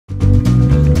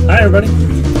Hi everybody,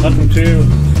 welcome to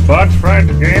Box Fried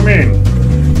Gaming.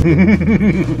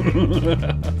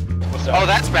 Oh,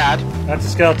 that's bad. That's a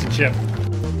skeleton chip.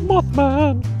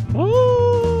 Mothman.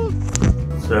 Oh.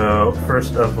 So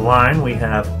first of the line we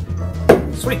have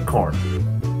sweet corn.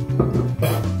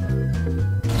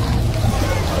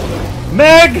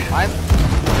 Meg!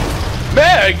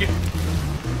 Meg!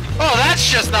 Oh,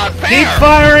 that's just not fair! Keep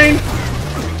firing!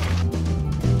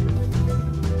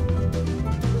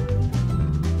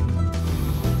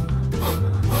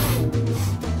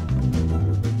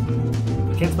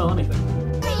 Can't smell anything.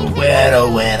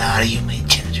 Where are you, my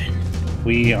children?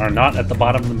 We are not at the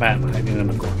bottom of the map, hiding in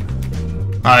the corner.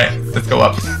 Alright, let's go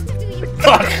up.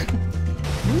 Fuck!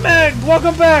 Meg,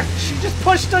 welcome back! She just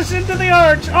pushed us into the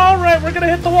arch! Alright, we're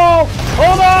gonna hit the wall!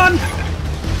 Hold on!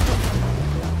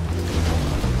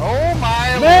 Oh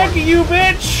my Meg, lord. you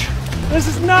bitch! This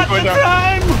is not the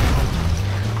time!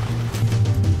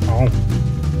 Oh.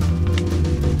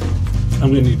 I'm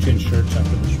gonna need to change shirts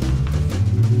after this one.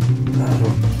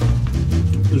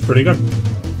 It was pretty good.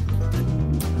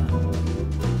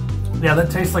 Yeah, that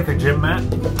tastes like a gym mat.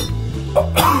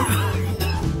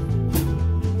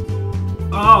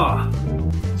 Ah.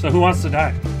 So who wants to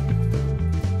die?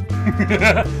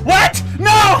 What?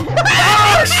 No!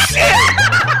 Oh shit!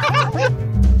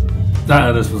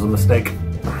 This was a mistake.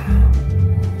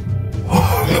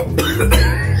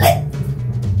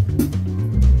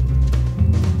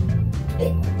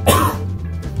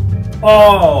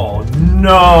 Oh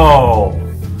no!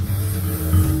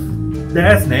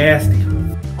 That's nasty.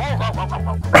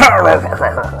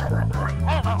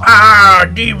 Ah,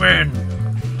 demon!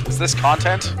 Is this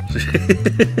content?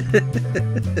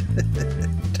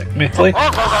 Technically.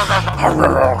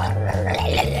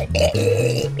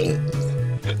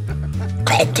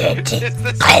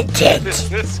 Is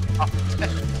this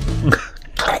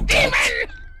content?